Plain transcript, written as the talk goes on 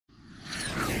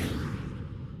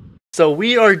So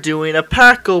we are doing a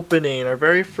pack opening, our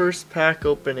very first pack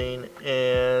opening,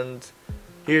 and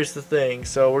here's the thing.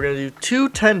 So we're going to do two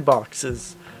 10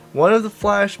 boxes, one of the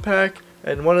Flash pack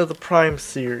and one of the Prime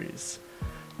series.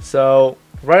 So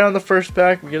right on the first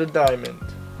pack we get a diamond.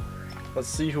 Let's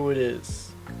see who it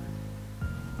is.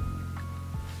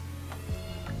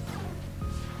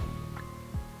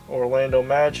 Orlando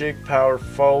Magic, power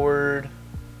forward.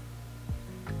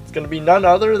 It's going to be none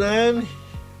other than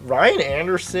Ryan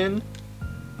Anderson.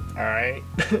 Alright.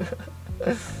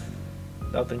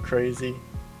 Nothing crazy.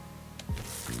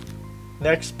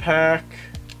 Next pack.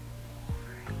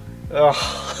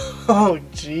 Oh,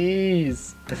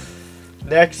 jeez.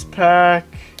 Next pack.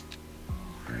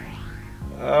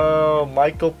 Oh,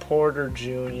 Michael Porter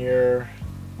Jr.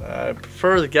 I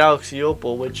prefer the Galaxy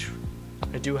Opal, which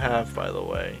I do have, by the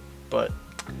way. But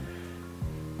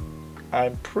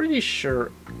I'm pretty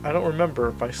sure, I don't remember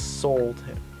if I sold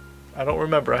him. I don't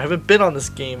remember. I haven't been on this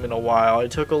game in a while. I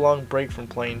took a long break from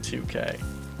playing 2K.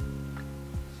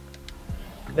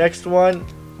 Next one,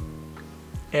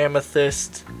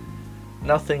 Amethyst.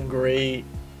 Nothing great.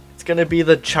 It's going to be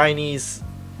the Chinese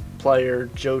player,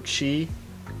 Zhou Qi.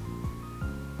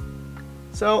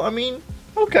 So, I mean,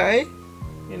 okay.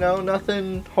 You know,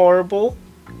 nothing horrible.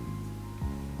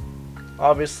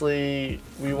 Obviously,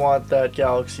 we want that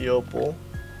Galaxy Opal.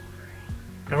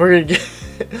 And we're going to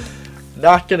get...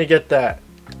 Not gonna get that.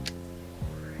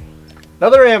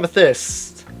 Another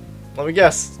Amethyst. Let me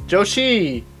guess. Zhou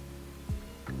Qi.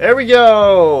 There we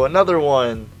go. Another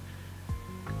one.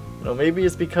 You know, maybe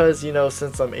it's because, you know,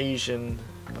 since I'm Asian,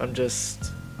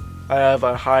 I have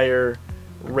a higher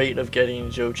rate of getting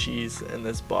Zhou Qis in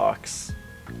this box.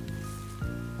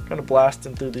 Kind of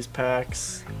blasting through these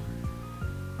packs.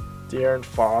 De'Aaron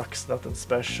Fox. Nothing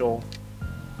special.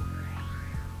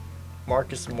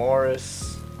 Marcus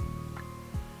Morris.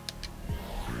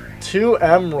 2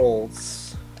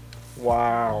 emeralds.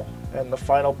 Wow. And the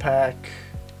final pack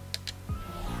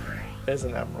is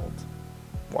an emerald.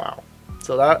 Wow.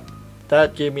 So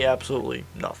that gave me absolutely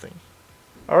nothing.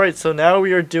 Alright, so now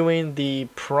we are doing the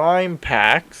Prime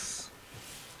packs.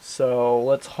 So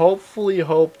let's hopefully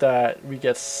hope that we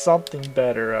get something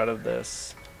better out of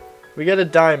this. We get a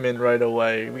diamond right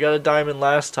away. We got a diamond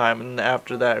last time, and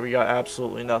after that we got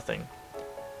absolutely nothing.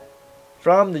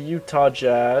 From the Utah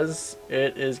Jazz,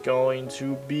 it is going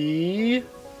to be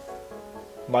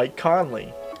Mike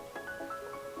Conley.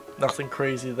 Nothing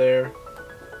crazy there.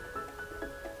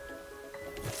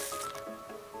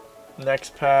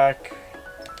 Next pack,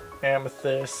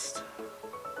 Amethyst.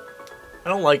 I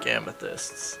don't like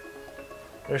amethysts.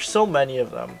 There's so many of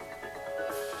them.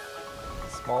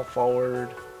 Small forward.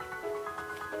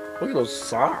 Look at those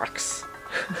socks.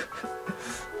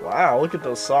 Wow, look at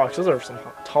those socks. Those are some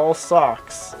tall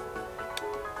socks.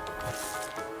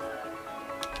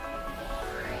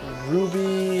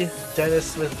 Ruby,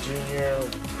 Dennis Smith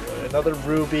Jr., another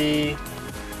Ruby,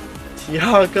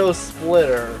 Tiago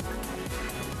Splitter.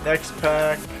 Next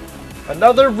pack,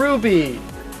 another Ruby,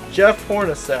 Jeff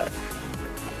Hornacek.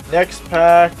 Next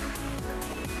pack,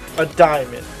 a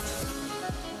diamond.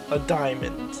 A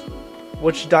diamond.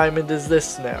 Which diamond is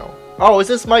this now? Oh, is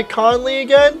this Mike Conley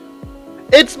again?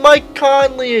 It's Mike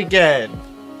Conley again!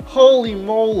 Holy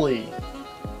moly!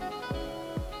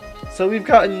 So we've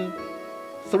gotten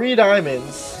 3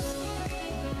 diamonds,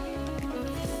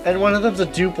 and one of them's a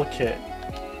duplicate.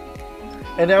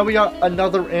 And now we got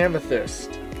another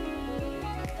amethyst.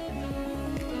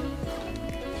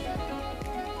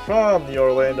 From the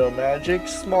Orlando Magic,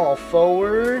 small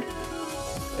forward,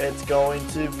 it's going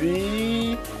to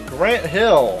be Grant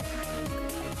Hill.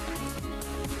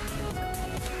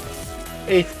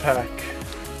 8th pack.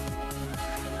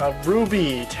 A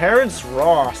Ruby, Terrence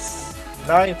Ross.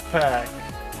 9th pack.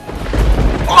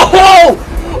 Oh!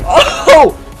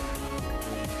 Oh!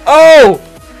 Oh!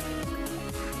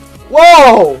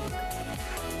 Whoa!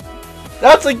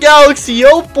 That's a Galaxy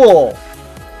Opal!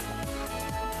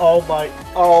 Oh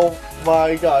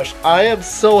my gosh. I am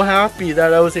so happy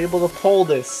that I was able to pull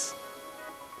this.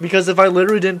 Because if I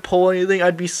literally didn't pull anything,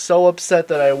 I'd be so upset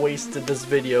that I wasted this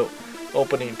video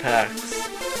opening packs.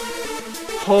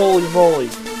 Holy moly.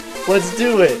 Let's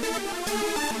do it.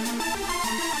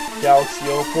 Galaxy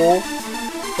Opal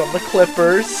from the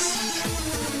Clippers.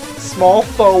 Small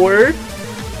forward.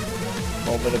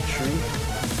 Moment of truth.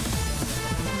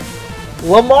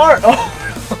 Lamar. Oh.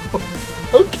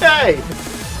 Okay.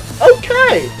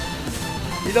 Okay.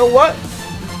 You know what?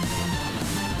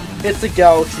 It's a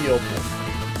Galaxy Opal.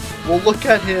 We'll look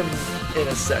at him in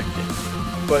a second.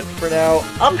 But for now,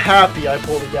 I'm happy I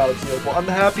pulled a Galaxy Opal. I'm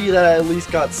happy that I at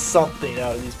least got something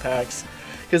out of these packs.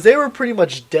 because they were pretty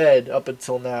much dead up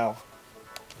until now.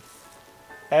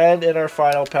 And in our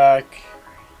final pack,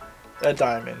 a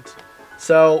diamond.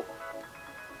 So,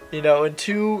 you know, in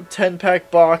two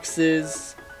 10-pack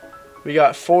boxes, we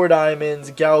got 4 diamonds,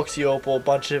 Galaxy Opal, a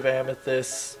bunch of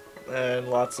amethysts, and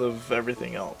lots of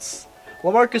everything else.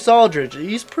 LaMarcus Aldridge,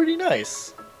 he's pretty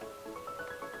nice.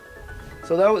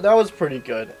 So that was pretty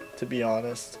good, to be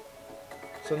honest.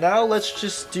 So now let's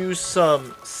just do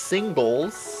some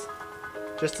singles,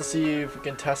 just to see if we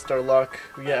can test our luck.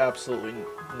 We get absolutely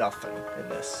nothing in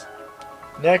this.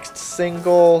 Next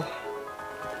single,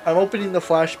 I'm opening the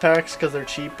flash packs because they're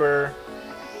cheaper,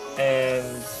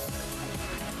 and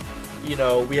you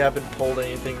know, we haven't pulled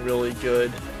anything really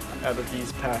good out of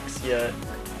these packs yet.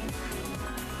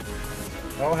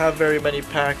 I don't have very many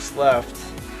packs left.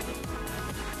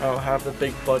 I don't have the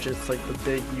big budgets like the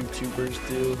big YouTubers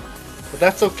do. But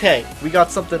that's okay. We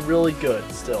got something really good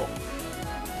still.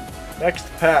 Next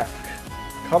pack.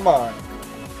 Come on.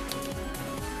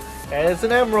 And it's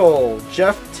an emerald.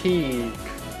 Jeff Teague.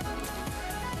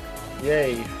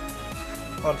 Yay.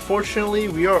 Unfortunately,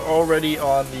 we are already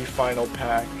on the final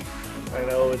pack. I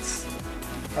know it's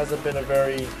hasn't been a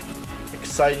very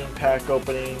exciting pack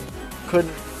opening. I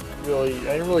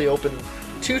didn't really open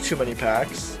too many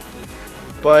packs.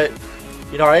 But,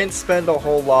 you know, I didn't spend a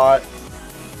whole lot.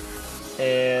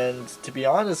 And to be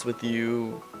honest with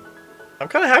you, I'm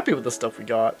kind of happy with the stuff we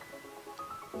got.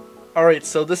 Alright,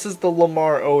 so this is the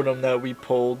Lamar Odom that we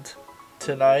pulled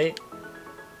tonight.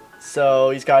 So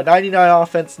he's got 99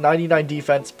 offense, 99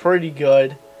 defense, pretty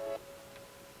good.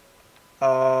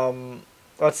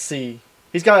 Let's see.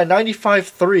 He's got a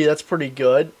 95-3, that's pretty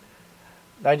good.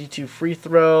 92 free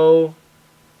throw.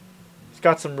 He's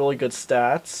got some really good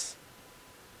stats.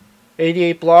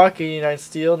 88 block, 89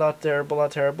 steal, not terrible,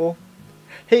 not terrible.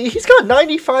 Hey, he's got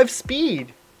 95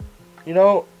 speed. You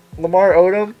know, Lamar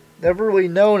Odom, never really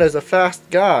known as a fast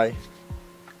guy.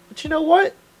 But you know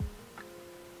what?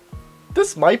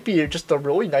 This might be just a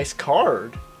really nice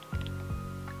card.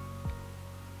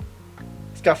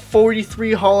 He's got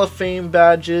 43 Hall of Fame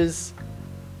badges.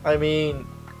 I mean,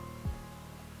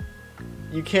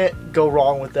 you can't go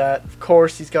wrong with that. Of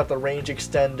course, he's got the range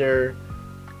extender.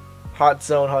 Hot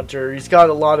Zone Hunter. He's got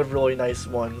a lot of really nice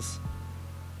ones.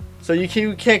 So you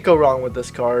can't go wrong with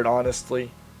this card, honestly.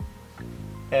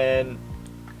 And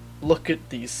look at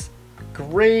these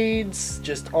grades.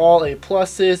 Just all A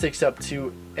pluses except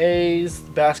 2 A's.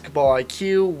 Basketball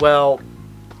IQ, well,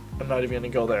 I'm not even going to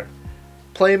go there.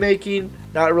 Playmaking,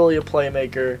 not really a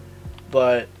playmaker.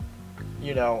 But,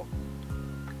 you know,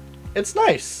 it's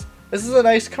nice. This is a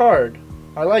nice card.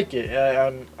 I like it.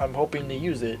 I'm hoping to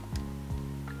use it.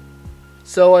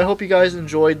 So I hope you guys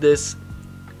enjoyed this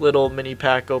little mini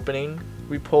pack opening.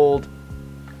 We pulled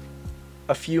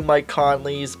a few Mike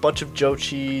Conleys, a bunch of Joe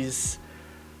Cheese,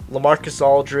 LaMarcus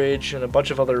Aldridge, and a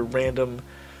bunch of other random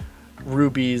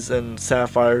rubies and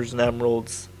sapphires and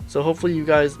emeralds. So hopefully you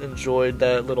guys enjoyed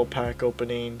that little pack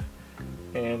opening,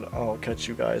 and I'll catch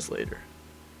you guys later.